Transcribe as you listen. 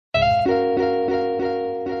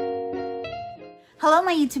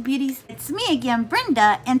my YouTube beauties, it's me again,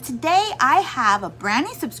 Brenda, and today I have a brand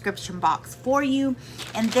new subscription box for you,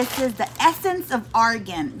 and this is the Essence of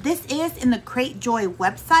Argan. This is in the Cratejoy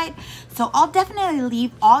website, so I'll definitely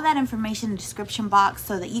leave all that information in the description box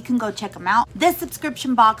so that you can go check them out. This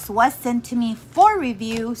subscription box was sent to me for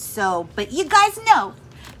review, but you guys know,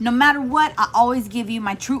 no matter what, I always give you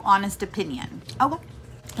my true honest opinion. Okay.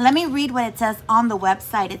 Let me read what it says on the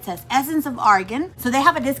website. It says Essence of Argan. So they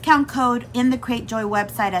have a discount code in the Cratejoy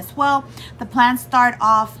website as well. The plans start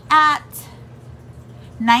off at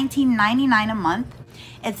 $19.99 a month.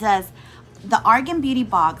 It says the Argan Beauty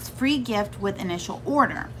Box, free gift with initial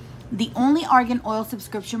order. The only argan oil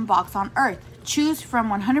subscription box on earth. Choose from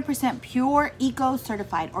 100% pure,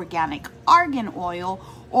 eco-certified organic argan oil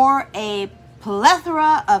or a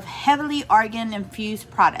plethora of heavily argan infused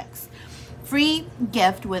products. Free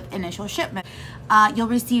gift with initial shipment. You'll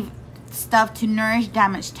receive stuff to nourish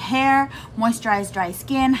damaged hair, moisturize dry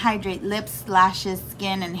skin, hydrate lips, lashes,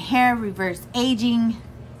 skin, and hair, reverse aging.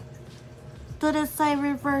 Did it say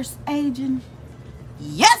reverse aging?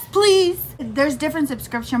 Yes, please. There's different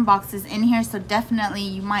subscription boxes in here, so definitely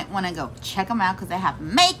you might want to go check them out because they have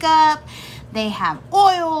makeup, they have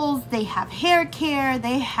oils, they have hair care,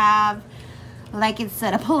 they have, like it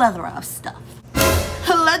said, a plethora of stuff.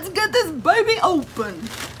 Let's get this baby open.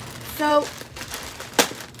 So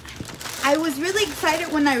I was really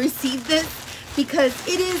excited when I received this because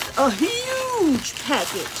it is a huge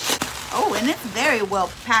package. Oh, and it's very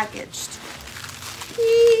well packaged.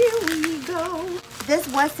 Here we go. This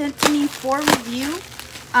was sent to me for review.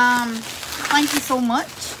 Thank you so much.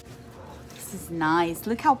 This is nice.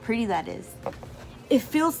 Look how pretty that is. It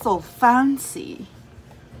feels so fancy.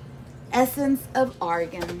 Essence of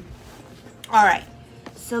Argan. All right.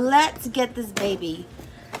 So let's get this baby.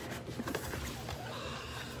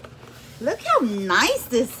 Look how nice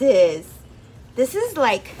this is. This is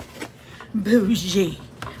like bougie.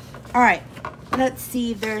 All right, let's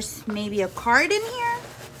see if there's maybe a card in here.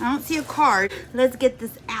 I don't see a card. Let's get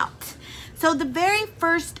this out. So the very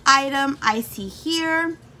first item I see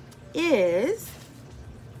here is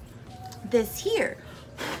this here.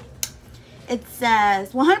 It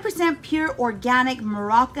says 100% pure organic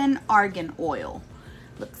Moroccan argan oil.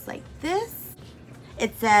 Looks like this.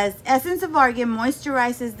 It says Essence of Argan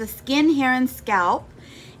moisturizes the skin, hair, and scalp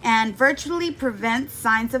and virtually prevents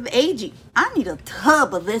signs of aging. I need a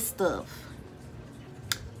tub of this stuff.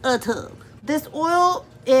 A tub. This oil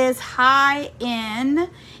is high in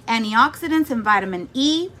antioxidants and vitamin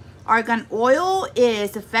E. Argan oil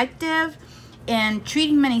is effective in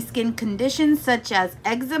treating many skin conditions such as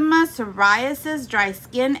eczema, psoriasis, dry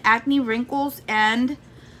skin, acne, wrinkles, and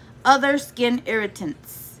other skin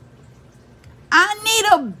irritants. I need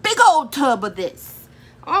a big old tub of this.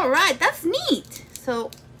 All right, that's neat.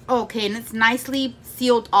 So, okay, and it's nicely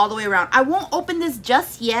sealed all the way around. I won't open this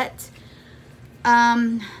just yet.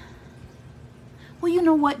 Well, you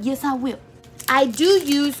know what? Yes, I will. I do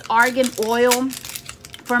use argan oil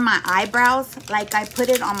for my eyebrows. Like, I put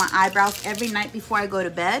it on my eyebrows every night before I go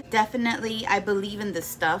to bed. Definitely, I believe in this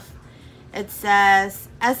stuff. It says,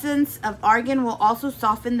 Essence of Argan will also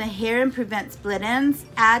soften the hair and prevent split ends.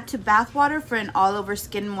 Add to bath water for an all-over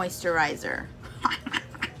skin moisturizer.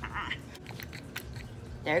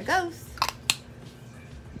 There it goes.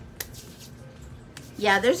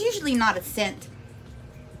 Yeah, there's usually not a scent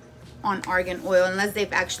on argan oil unless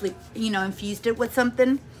they've actually, infused it with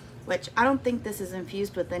something. Which I don't think this is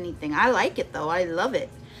infused with anything. I like it though. I love it.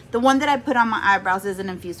 The one that I put on my eyebrows isn't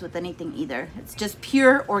infused with anything either. It's just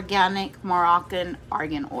pure organic Moroccan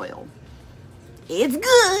argan oil. It's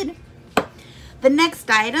good. The next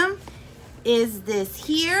item is this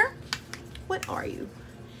here. What are you?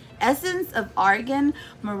 Essence of Argan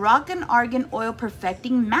Moroccan Argan Oil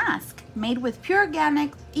Perfecting Mask. Made with pure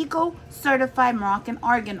organic, eco-certified Moroccan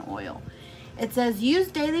argan oil. It says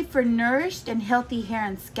use daily for nourished and healthy hair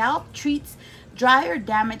and scalp. Treats dry or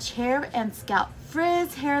damaged hair and scalp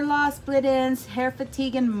frizz, hair loss, split ends, hair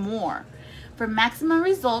fatigue, and more. For maximum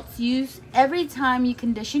results, use every time you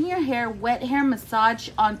condition your hair. Wet hair massage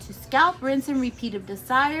onto scalp. Rinse and repeat if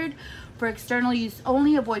desired. For external use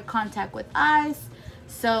only. Avoid contact with eyes.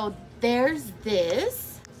 So there's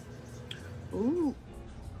this. Ooh.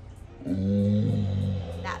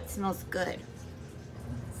 That smells good.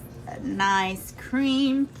 A nice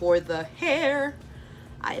cream for the hair.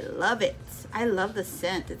 I love it. I love the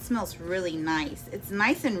scent. It smells really nice. It's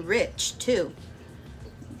nice and rich too.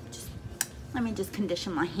 Let me just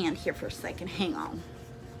condition my hand here for a second. Hang on.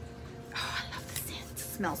 Oh, I love the scent. It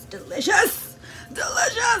smells delicious.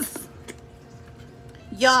 Delicious.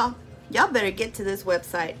 Y'all better get to this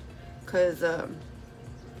website because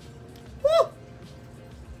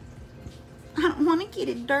I don't want to get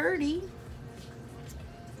it dirty.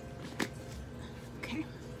 Okay.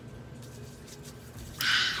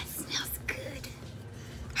 Ah, it smells good.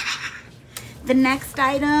 The next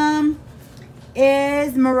item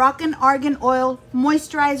is Moroccan Argan Oil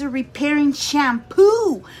Moisturizer Repairing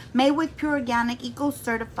Shampoo, made with pure organic,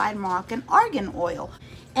 eco-certified Moroccan Argan Oil.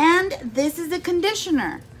 And this is a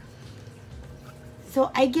conditioner.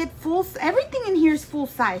 So I get everything in here is full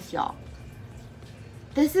size, y'all.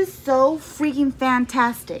 This is so freaking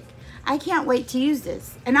fantastic. I can't wait to use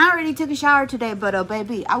this. And I already took a shower today, but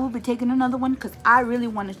baby, I will be taking another one because I really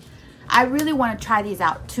want to try these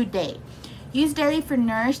out today. Use daily for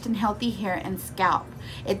nourished and healthy hair and scalp.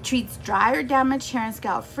 It treats dry or damaged hair and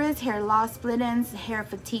scalp frizz, hair loss, split ends, hair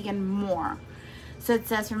fatigue, and more. So it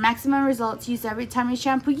says for maximum results, use every time you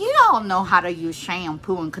shampoo. You all know how to use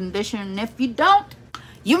shampoo and conditioner, and if you don't,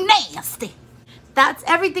 you nasty. That's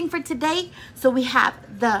everything for today. So we have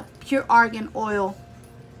the Pure Argan Oil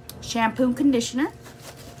shampoo and conditioner.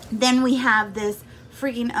 Then we have this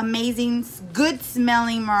freaking amazing, good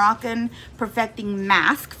smelling Moroccan perfecting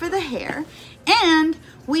mask for the hair. And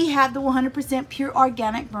we have the 100% pure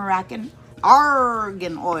organic Moroccan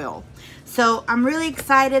Argan Oil. So I'm really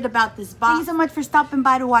excited about this box. Thank you so much for stopping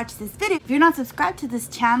by to watch this video. If you're not subscribed to this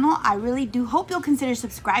channel, I really do hope you'll consider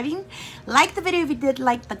subscribing. Like the video if you did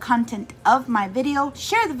like the content of my video.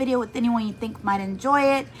 Share the video with anyone you think might enjoy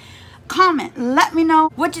it. Comment, let me know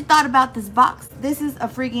what you thought about this box. This is a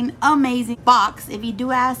freaking amazing box, if you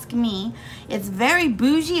do ask me. It's very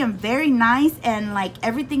bougie and very nice, and like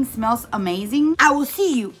everything smells amazing. I will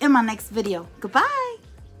see you in my next video. Goodbye.